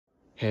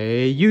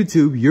Hey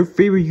YouTube, your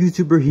favorite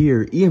YouTuber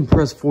here, Ian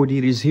Perez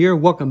 48 is here.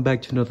 Welcome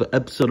back to another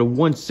episode of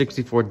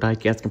 164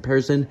 Diecast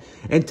Comparison.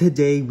 And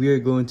today we are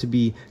going to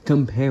be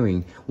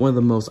comparing one of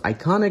the most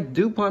iconic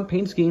DuPont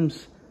paint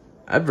schemes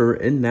ever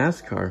in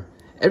NASCAR.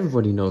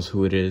 Everybody knows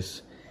who it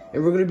is.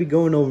 And we're going to be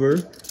going over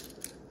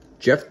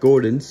Jeff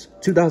Gordon's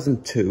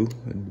 2002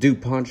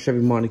 DuPont Chevy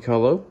Monte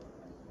Carlo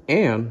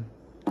and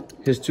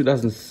his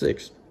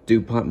 2006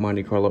 DuPont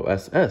Monte Carlo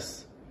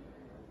SS.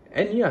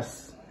 And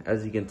yes,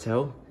 as you can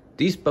tell,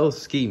 these both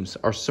schemes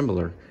are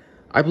similar.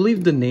 I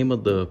believe the name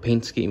of the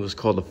paint scheme was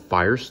called the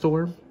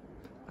Firestorm.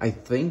 I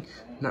think,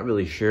 not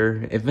really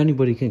sure. If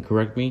anybody can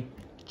correct me,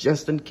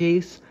 just in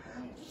case,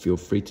 feel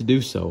free to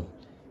do so.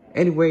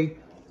 Anyway,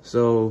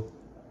 so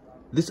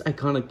this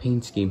iconic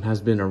paint scheme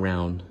has been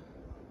around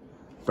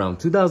from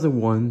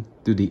 2001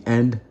 through the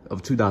end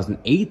of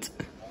 2008,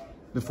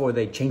 before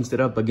they changed it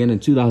up again in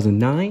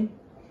 2009.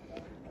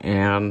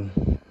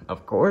 And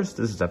of course,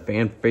 this is a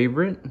fan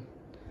favorite.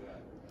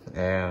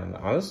 And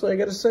honestly, I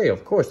gotta say,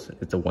 of course,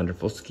 it's a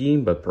wonderful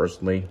scheme, but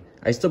personally,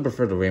 I still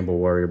prefer the Rainbow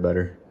Warrior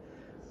better.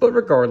 But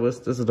regardless,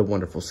 this is a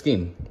wonderful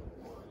scheme.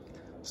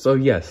 So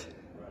yes,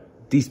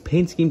 these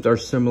paint schemes are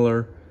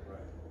similar,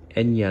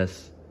 and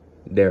yes,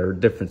 there are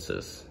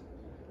differences.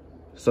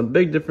 Some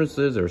big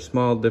differences or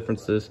small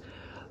differences.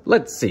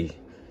 Let's see.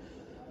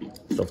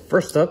 So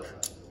first up,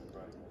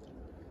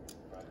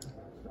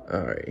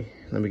 alright,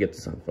 let me get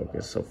this on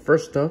focus. So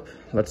first up,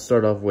 let's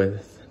start off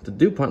with the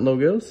DuPont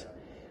logos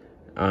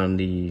on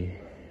the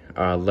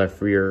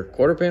left rear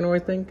quarter panel, I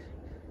think.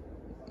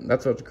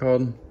 That's what it's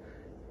called.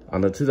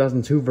 On the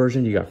 2002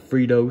 version, you got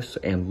Fritos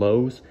and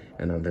Lowe's.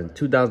 And on the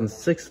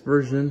 2006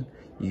 version,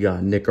 you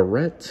got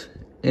Nicorette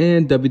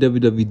and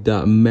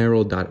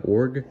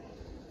www.merrill.org.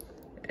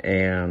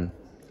 And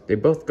they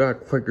both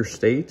got Quicker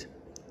State.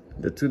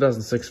 The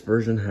 2006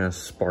 version has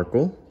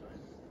Sparkle.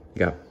 You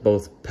got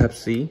both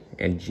Pepsi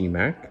and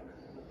GMAC.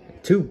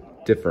 Two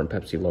different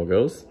Pepsi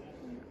logos.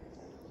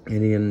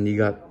 And then you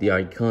got the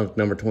iconic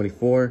number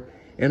 24.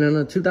 And in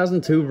the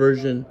 2002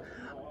 version,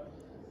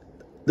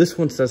 this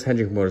one says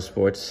Hendrick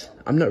Motorsports.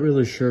 I'm not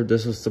really sure if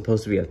this was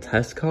supposed to be a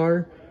test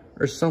car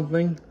or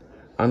something.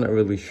 I'm not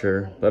really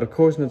sure. But of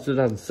course, in the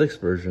 2006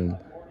 version,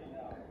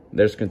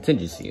 there's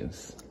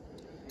contingencies.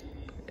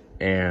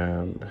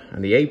 And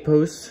on the 8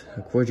 post,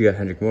 of course, you got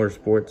Hendrick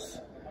Motorsports.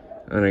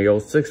 On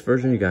the 06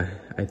 version, you got,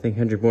 I think,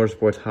 Hendrick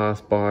Motorsports,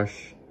 Haas,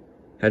 Bosch,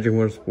 Hendrick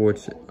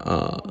Motorsports,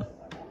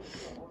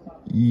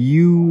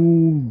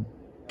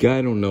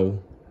 I don't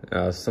know,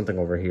 something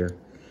over here.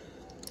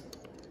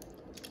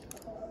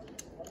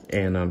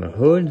 And on the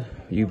hood,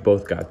 you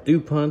both got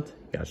DuPont,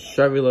 you got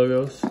Chevy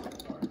logos.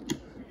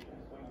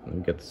 Let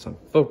me get this on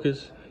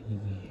focus. You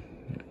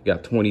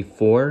got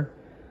 24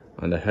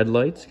 on the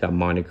headlights, you got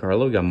Monte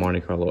Carlo, you got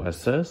Monte Carlo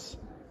SS.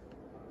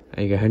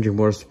 And you got Hendrick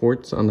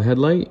Motorsports on the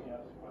headlight.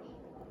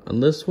 On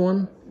this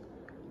one,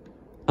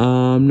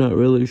 I'm not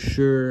really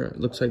sure. It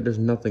looks like there's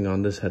nothing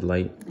on this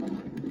headlight.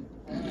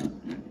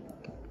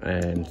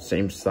 And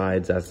same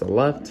sides as the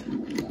left.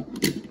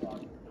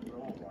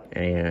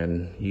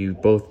 And you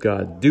both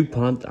got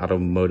DuPont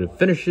Automotive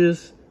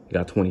finishes. You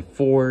got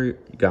 24. You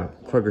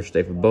got Quicker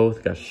State for both.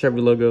 You got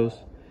Chevy logos.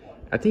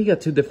 I think you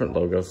got two different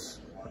logos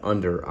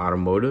under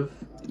Automotive.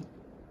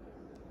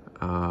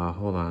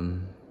 Hold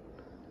on.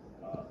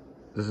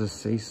 Does it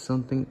say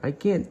something? I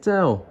can't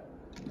tell.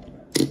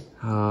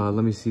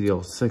 Let me see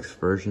the 06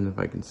 version if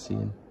I can see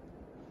it.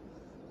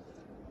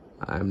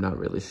 I'm not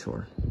really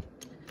sure.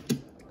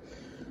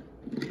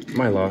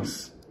 My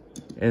loss.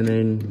 And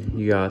then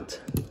you got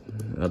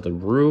the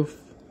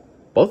roof.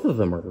 Both of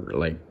them are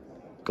like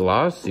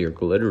glossy or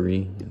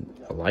glittery.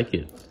 I like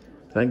it.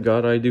 Thank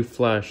God I do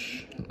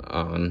flash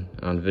on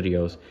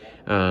videos.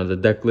 The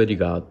deck lid, you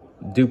got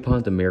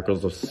DuPont, the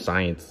Miracles of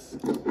Science.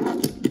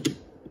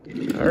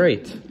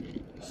 Alright.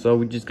 So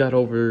we just got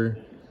over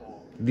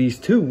these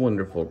two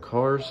wonderful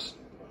cars.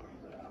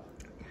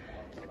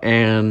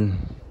 And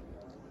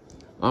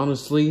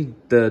honestly,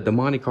 the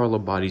Monte Carlo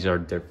bodies are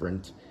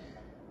different.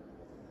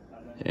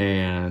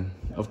 And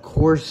of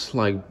course,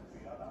 like,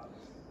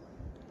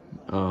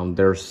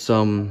 there's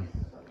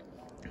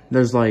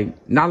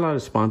like not a lot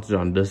of sponsors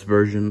on this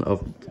version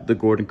of the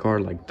Gordon car,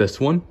 like this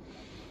one.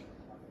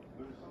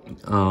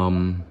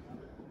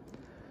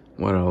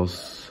 What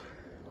else?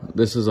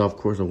 This is of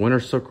course a winner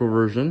circle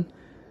version,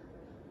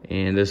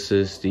 and this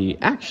is the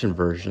action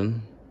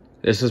version.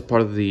 This is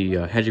part of the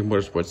Hendrick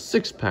Motorsports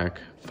 6-pack.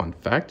 Fun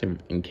fact,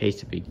 in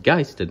case if you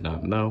guys did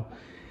not know.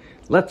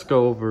 Let's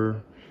go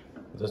over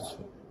this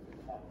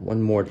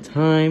one more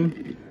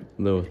time.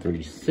 Little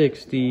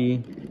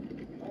 360.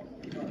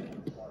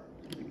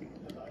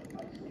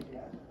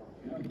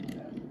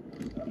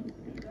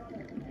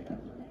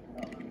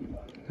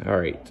 All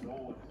right.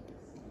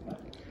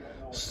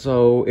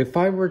 So if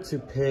I were to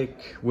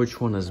pick which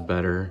one is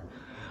better,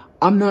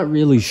 I'm not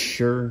really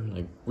sure.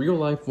 Like real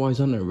life wise,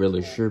 I'm not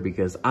really sure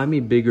because I'm a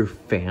bigger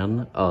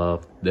fan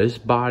of this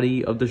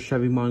body of the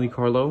Chevy Monte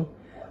Carlo.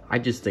 I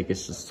just think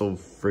it's just so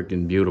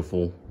freaking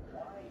beautiful.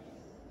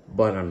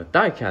 But on the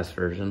diecast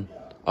version,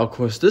 Of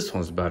course, this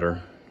one's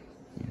better.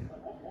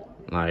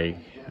 Like,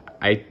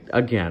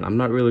 I'm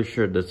not really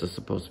sure this is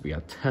supposed to be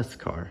a test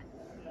car.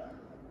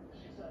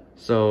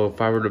 So if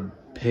I were to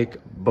pick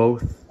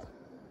both,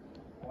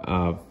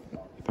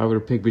 if I were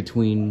to pick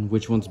between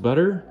which one's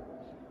better,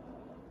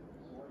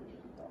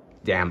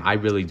 damn, I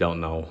really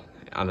don't know.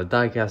 On the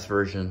diecast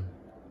version,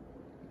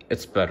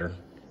 it's better.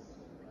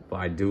 But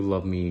I do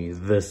love me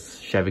this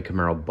Chevy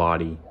Camaro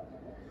body.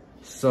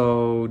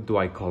 So, do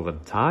I call it a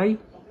tie?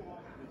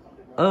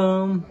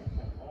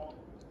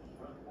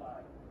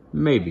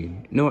 Maybe.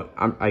 You know what?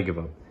 I give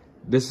up.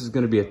 This is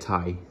gonna be a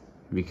tie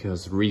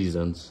because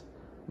reasons.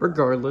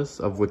 Regardless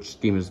of which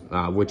scheme is,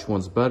 which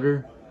one's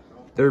better,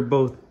 they're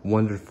both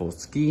wonderful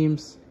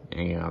schemes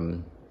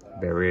and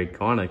very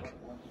iconic.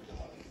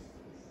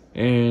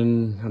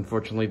 And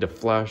unfortunately, the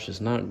flash is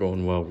not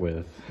going well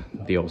with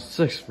the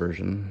 06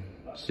 version.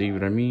 See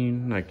what I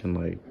mean? I can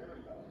like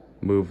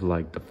move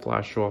like the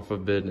flash off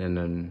of it and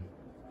then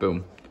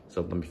boom.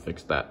 So let me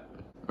fix that.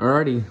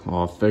 Alrighty,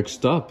 all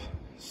fixed up.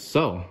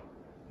 So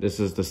this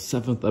is the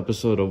 7th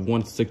episode of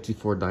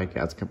 164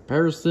 diecast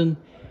comparison.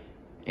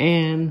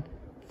 And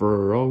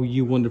for all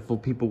you wonderful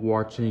people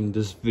watching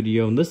this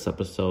video in this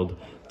episode,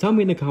 tell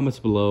me in the comments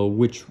below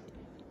which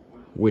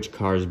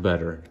car is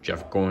better,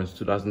 Jeff Gordon's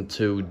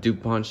 2002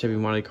 DuPont Chevy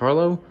Monte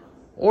Carlo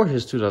or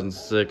his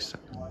 2006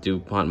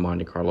 DuPont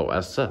Monte Carlo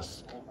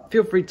SS.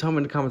 Feel free to tell me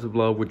in the comments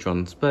below which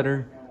one's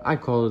better. I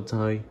call it a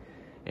tie.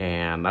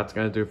 And that's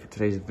gonna do it for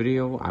today's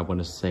video. I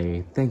want to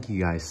say thank you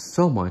guys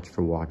so much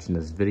for watching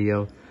this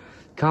video.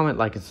 Comment,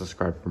 like, and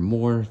subscribe for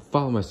more.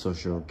 Follow my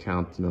social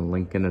accounts in the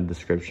link in the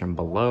description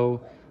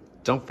below.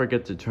 Don't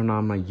forget to turn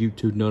on my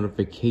YouTube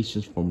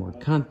notifications for more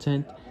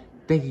content.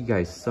 Thank you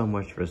guys so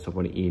much for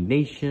supporting Ian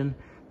Nation.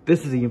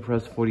 This is Ian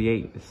Perez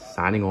 48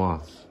 signing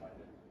off.